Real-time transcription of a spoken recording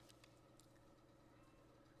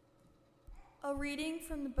A reading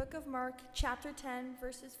from the book of Mark, chapter 10,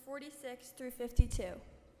 verses 46 through 52.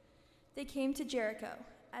 They came to Jericho.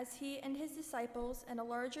 As he and his disciples and a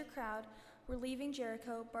larger crowd were leaving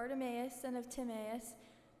Jericho, Bartimaeus, son of Timaeus,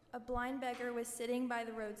 a blind beggar, was sitting by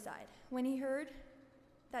the roadside. When he heard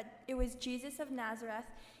that it was Jesus of Nazareth,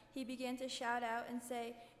 he began to shout out and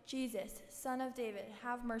say, "Jesus, Son of David,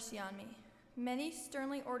 have mercy on me." Many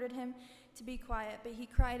sternly ordered him to be quiet, but he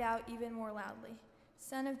cried out even more loudly,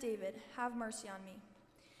 "Son of David, have mercy on me."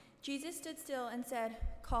 Jesus stood still and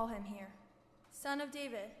said, "Call him here." "Son of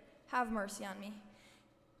David, have mercy on me."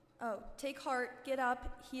 "Oh, take heart, get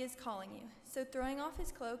up, he is calling you." So throwing off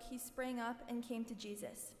his cloak, he sprang up and came to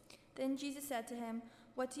Jesus. Then Jesus said to him,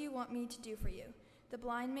 "What do you want me to do for you?" The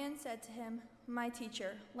blind man said to him, "My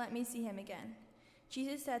teacher, let me see him again."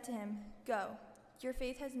 Jesus said to him, "Go, your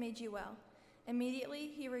faith has made you well." Immediately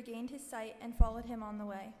he regained his sight and followed him on the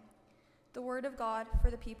way. The word of God for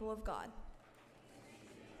the people of God.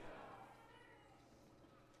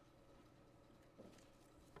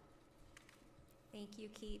 Thank you,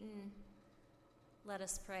 Keaton. Let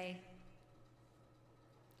us pray.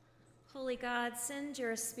 Holy God, send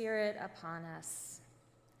your Spirit upon us,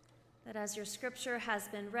 that as your scripture has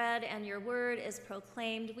been read and your word is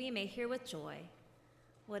proclaimed, we may hear with joy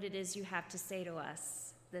what it is you have to say to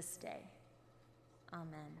us this day.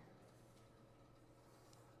 Amen.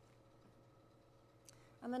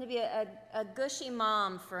 I'm going to be a gushy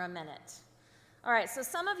mom for a minute. All right, so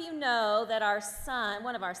some of you know that our son,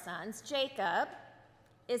 one of our sons, Jacob,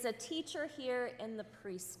 is a teacher here in the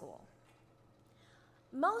preschool.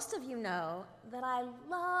 Most of you know that I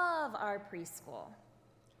love our preschool.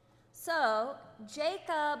 So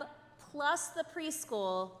Jacob plus the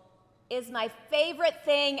preschool is my favorite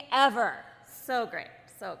thing ever. So great,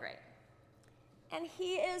 so great. And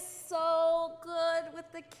he is so good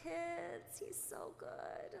with the kids. He's so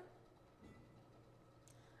good.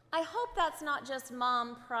 I hope that's not just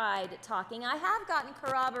mom pride talking. I have gotten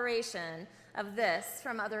corroboration of this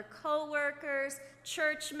from other coworkers,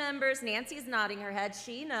 church members. Nancy's nodding her head,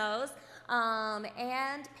 she knows.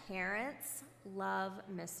 And parents love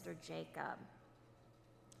Mr. Jacob.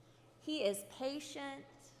 He is patient,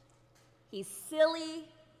 he's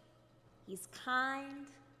silly, he's kind,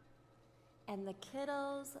 and the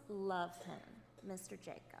kiddos love him, Mr.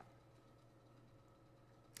 Jacob.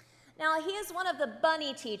 Now, he is one of the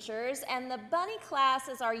bunny teachers, and the bunny class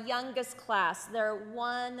is our youngest class. They're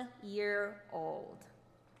 1 year old.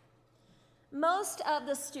 Most of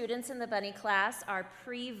the students in the bunny class are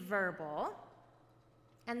pre-verbal,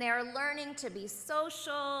 and they are learning to be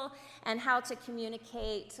social and how to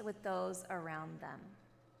communicate with those around them.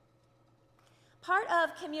 Part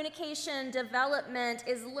of communication development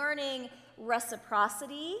is learning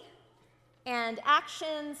reciprocity and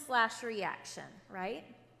action/reaction, right?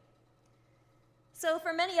 So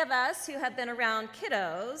for many of us who have been around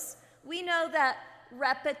kiddos, we know that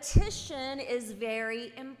repetition is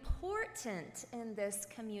very important in this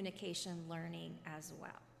communication learning as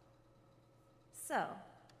well. So,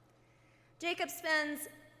 Jacob spends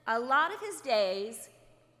a lot of his days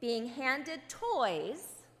being handed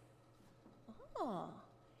toys,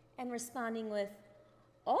 and responding with,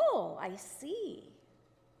 "Oh, I see."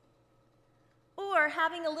 Or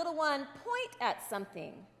having a little one point at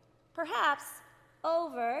something, perhaps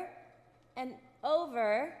over and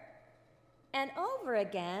over and over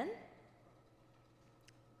again.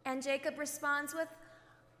 And Jacob responds with,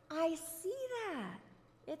 "I see that.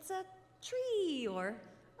 It's a tree or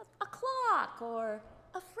a clock or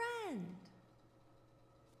a friend."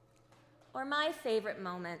 Or my favorite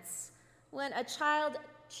moments, when a child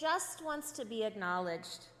just wants to be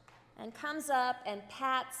acknowledged and comes up and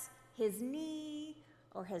pats his knee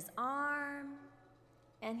or his arm,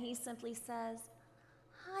 and he simply says,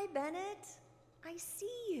 "Hi, Bennett, I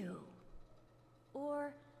see you."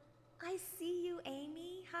 Or, "I see you,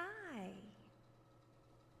 Amy, hi."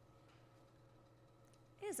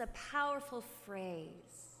 It is a powerful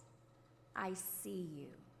phrase, "I see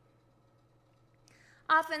you."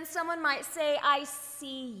 Often someone might say, "I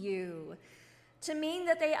see you," to mean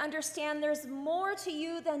that they understand there's more to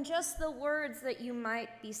you than just the words that you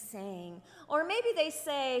might be saying. Or maybe they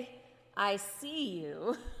say, "I see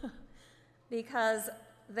you," because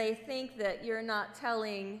they think that you're not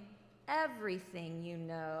telling everything you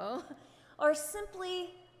know. Or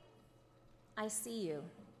simply, "I see you,"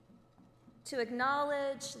 to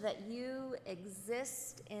acknowledge that you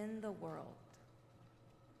exist in the world.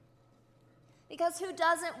 Because who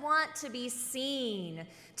doesn't want to be seen,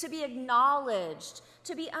 to be acknowledged,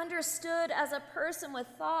 to be understood as a person with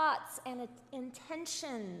thoughts and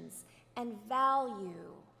intentions and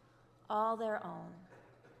value all their own?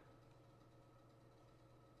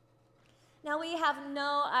 Now, we have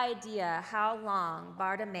no idea how long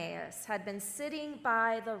Bartimaeus had been sitting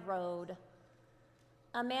by the road,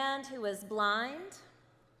 a man who was blind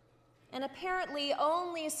and apparently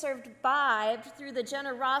only survived through the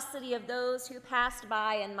generosity of those who passed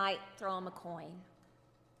by and might throw him a coin.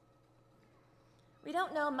 We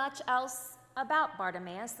don't know much else about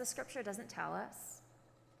Bartimaeus. The scripture doesn't tell us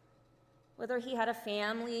whether he had a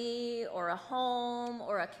family or a home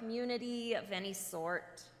or a community of any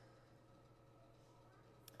sort.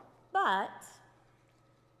 But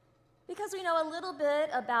because we know a little bit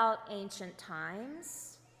about ancient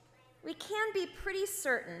times, we can be pretty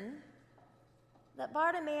certain that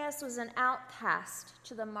Bartimaeus was an outcast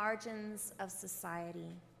to the margins of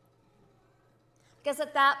society. Because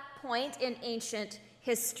at that point in ancient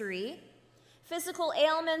history, physical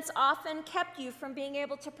ailments often kept you from being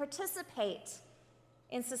able to participate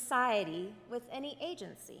in society with any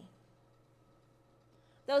agency.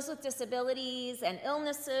 Those with disabilities and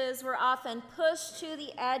illnesses were often pushed to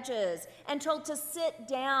the edges and told to sit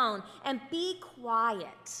down and be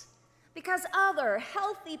quiet because other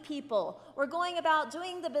healthy people were going about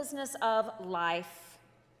doing the business of life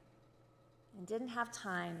and didn't have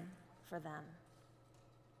time for them.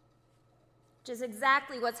 Which is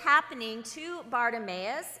exactly what's happening to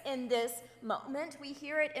Bartimaeus in this moment. We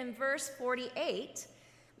hear it in verse 48.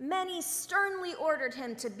 Many sternly ordered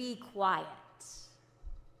him to be quiet,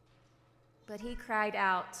 but he cried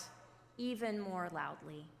out even more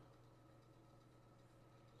loudly.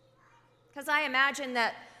 Because I imagine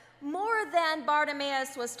that more than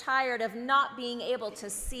Bartimaeus was tired of not being able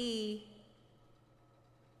to see,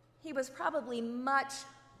 he was probably much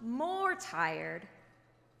more tired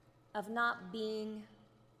of not being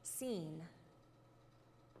seen.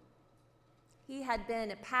 He had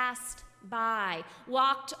been passed by,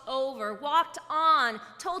 walked over, walked on,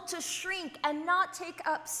 told to shrink and not take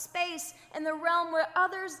up space in the realm where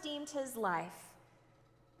others deemed his life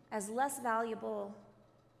as less valuable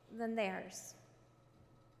than theirs.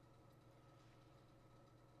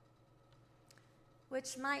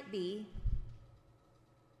 Which might be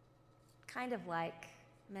kind of like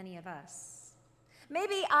many of us.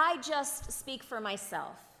 Maybe I just speak for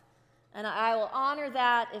myself, and I will honor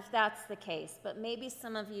that if that's the case, but maybe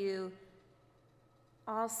some of you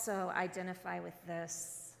also identify with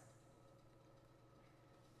this.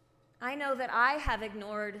 I know that I have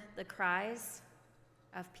ignored the cries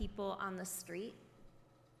of people on the street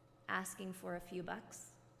asking for a few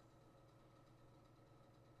bucks,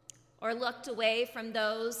 or looked away from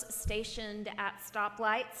those stationed at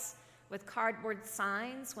stoplights with cardboard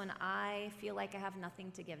signs when I feel like I have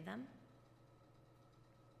nothing to give them.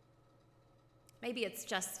 Maybe it's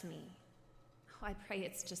just me. Oh, I pray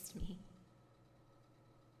it's just me.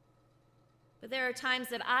 But there are times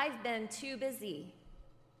that I've been too busy,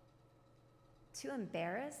 too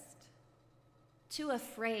embarrassed, too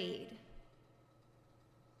afraid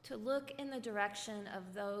to look in the direction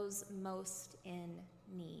of those most in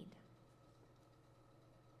need.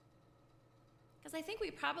 Because I think we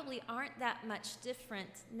probably aren't that much different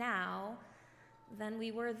now than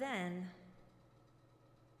we were then.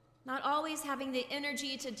 Not always having the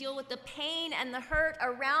energy to deal with the pain and the hurt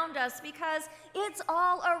around us because it's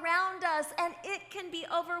all around us and it can be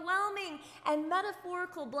overwhelming. And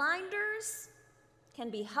metaphorical blinders can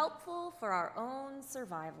be helpful for our own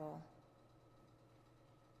survival.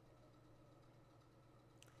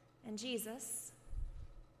 And Jesus,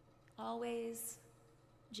 always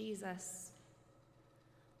Jesus,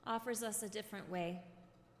 offers us a different way.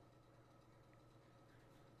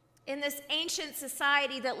 In this ancient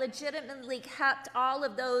society that legitimately kept all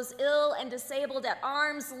of those ill and disabled at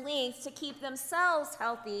arm's length to keep themselves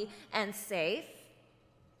healthy and safe,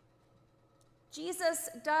 Jesus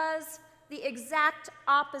does the exact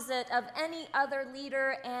opposite of any other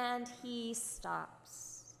leader, and he stops.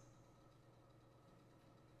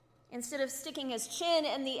 Instead of sticking his chin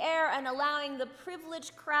in the air and allowing the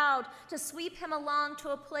privileged crowd to sweep him along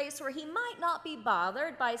to a place where he might not be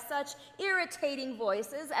bothered by such irritating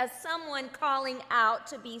voices as someone calling out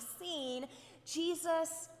to be seen,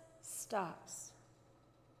 Jesus stops.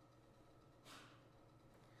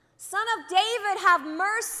 "Son of David, have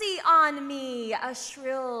mercy on me," a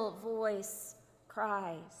shrill voice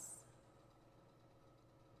cries.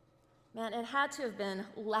 Man, it had to have been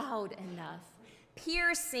loud enough,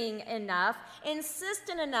 piercing enough,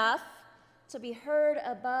 insistent enough to be heard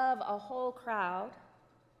above a whole crowd.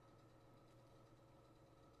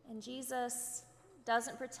 And Jesus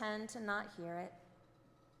doesn't pretend to not hear it,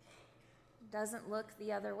 doesn't look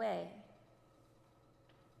the other way.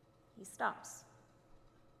 He stops.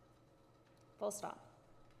 Full stop.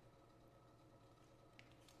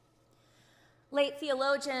 Late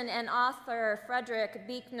theologian and author Frederick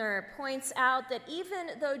Buechner points out that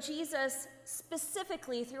even though Jesus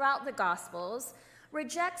specifically throughout the Gospels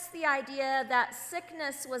rejects the idea that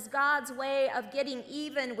sickness was God's way of getting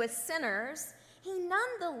even with sinners, he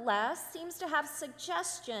nonetheless seems to have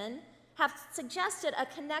suggested a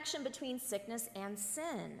connection between sickness and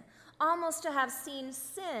sin, almost to have seen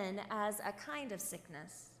sin as a kind of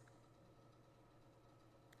sickness.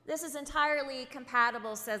 This is entirely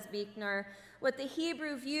compatible, says Buechner, with the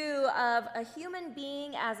Hebrew view of a human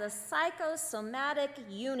being as a psychosomatic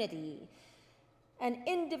unity, an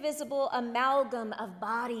indivisible amalgam of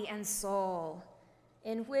body and soul,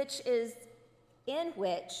 in which,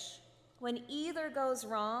 when either goes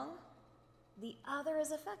wrong, the other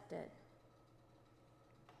is affected.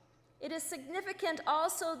 It is significant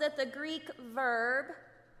also that the Greek verb,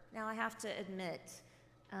 now I have to admit,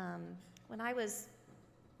 when I was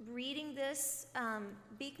reading this,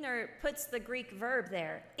 Buechner puts the Greek verb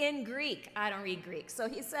there. In Greek, I don't read Greek, so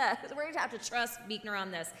he says, we're going to have to trust Buechner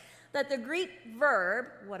on this, that the Greek verb,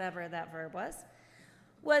 whatever that verb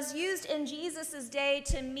was used in Jesus' day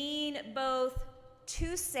to mean both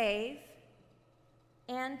to save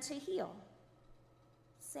and to heal.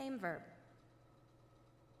 Same verb.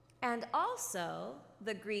 And also,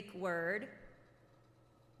 the Greek word,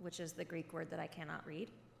 which is the Greek word that I cannot read,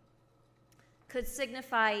 could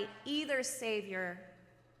signify either savior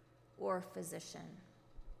or physician.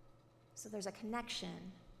 So there's a connection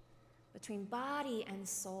between body and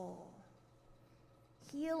soul,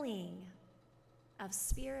 healing of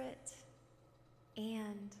spirit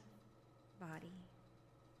and body.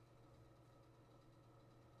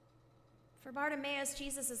 For Bartimaeus,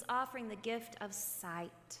 Jesus is offering the gift of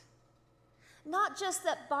sight. Not just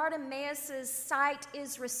that Bartimaeus' sight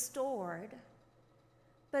is restored,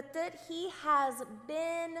 but that he has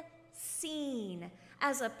been seen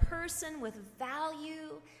as a person with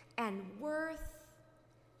value and worth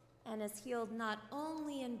and is healed not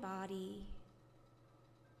only in body,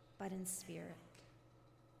 but in spirit.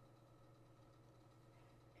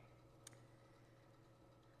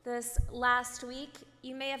 This last week,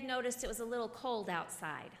 you may have noticed it was a little cold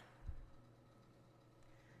outside.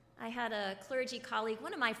 I had a clergy colleague,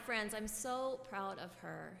 one of my friends, I'm so proud of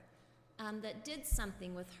her, that did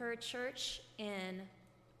something with her church in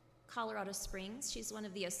Colorado Springs. She's one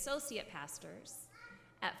of the associate pastors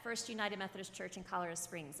at First United Methodist Church in Colorado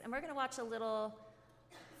Springs. And we're going to watch a little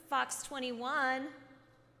Fox 21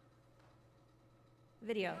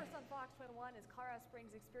 video. First on Fox 21, as Colorado Springs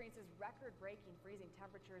experiences record-breaking freezing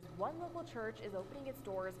temperatures, one local church is opening its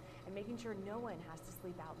doors and making sure no one has to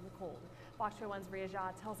sleep out in the cold. Fox 21's Ria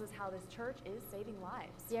Jha tells us how this church is saving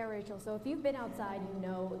lives. Yeah, Rachel, so if you've been outside, you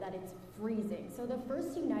know that it's freezing. So the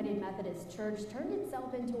First United Methodist Church turned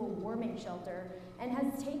itself into a warming shelter and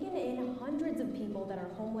has taken in hundreds of people that are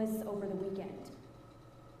homeless over the weekend.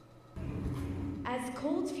 As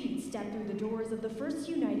cold feet step through the doors of the First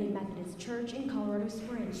United Methodist Church in Colorado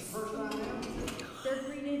Springs, they're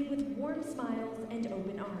greeted with warm smiles and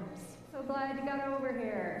open arms. So glad you got over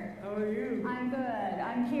here. How are you? I'm good.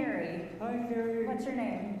 I'm Carrie. Hi, Carrie. What's your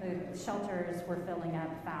name? The shelters were filling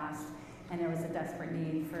up fast, and there was a desperate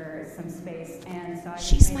need for some space. And so I just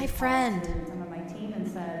She's made my a call friend. to some of my team and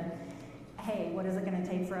said, hey, what is it going to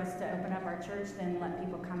take for us to open up our church? Then let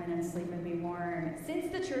people come in and sleep and be warm.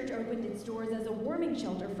 Since the church opened its doors as a warming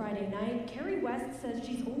shelter Friday night, Carrie West says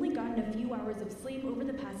she's only gotten a few hours of sleep over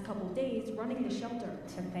the past couple days running the shelter.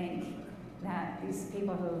 To think that these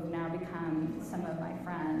people who have now become some of my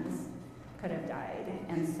friends could have died.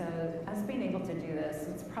 And so us being able to do this,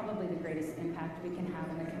 it's probably the greatest impact we can have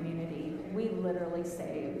in the community. We literally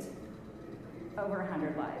saved over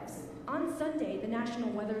 100 lives. On Sunday, the National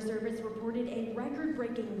Weather Service reported a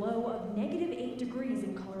record-breaking low of -8 degrees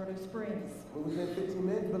in Colorado Springs. When within 15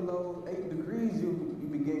 minutes below 8 degrees, you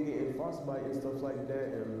begin getting frostbite and stuff like that.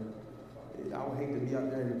 And I would hate to be out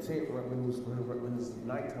there in the tent when it's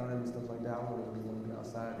nighttime and stuff like that. I wouldn't really want to be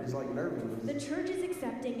outside. It's like nervous. The church is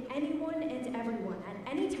accepting anyone and everyone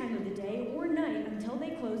at any time of the day or night until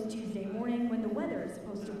they close Tuesday morning when the weather is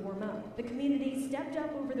supposed to warm up. The community stepped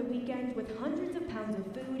up over the weekend with hundreds of pounds of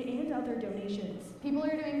food and other donations. People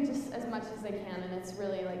are doing just as much as they can, and it's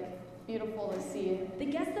really beautiful to see. The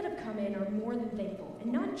guests that have come in are more than thankful,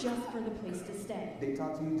 and not just for the place to stay. They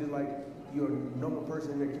talk to you just like you're a normal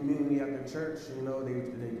person in the community at the church. You know,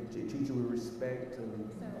 they treat you with respect and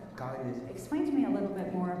kindness. Explain to me a little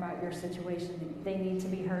bit more about your situation. They need to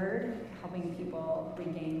be heard, helping people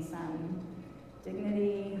regain some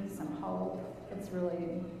dignity, some hope. It's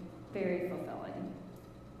really very fulfilling.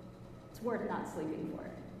 It's worth not sleeping for.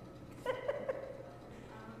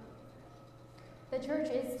 The church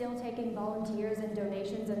is still taking volunteers and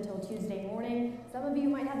donations until Tuesday morning. Some of you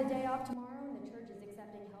might have the day off tomorrow, and the church is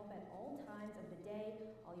accepting help at all times of the day.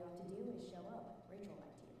 All you have to do is show up. Rachel,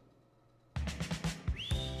 back to you.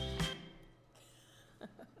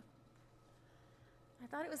 I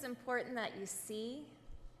thought it was important that you see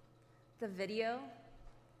the video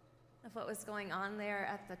of what was going on there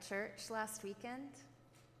at the church last weekend.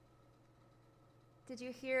 Did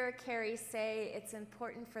you hear Carrie say it's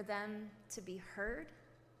important for them to be heard?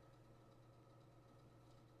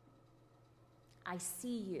 I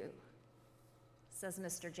see you, says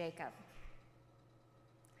Mr. Jacob.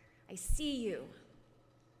 I see you,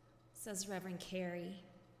 says Reverend Carrie.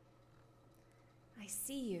 I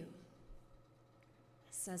see you,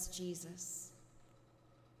 says Jesus.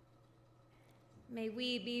 May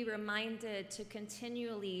we be reminded to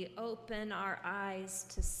continually open our eyes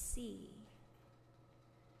to see,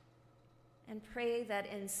 and pray that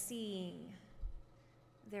in seeing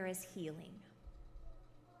there is healing.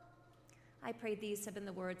 I pray these have been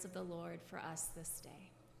the words of the Lord for us this day.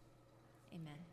 Amen.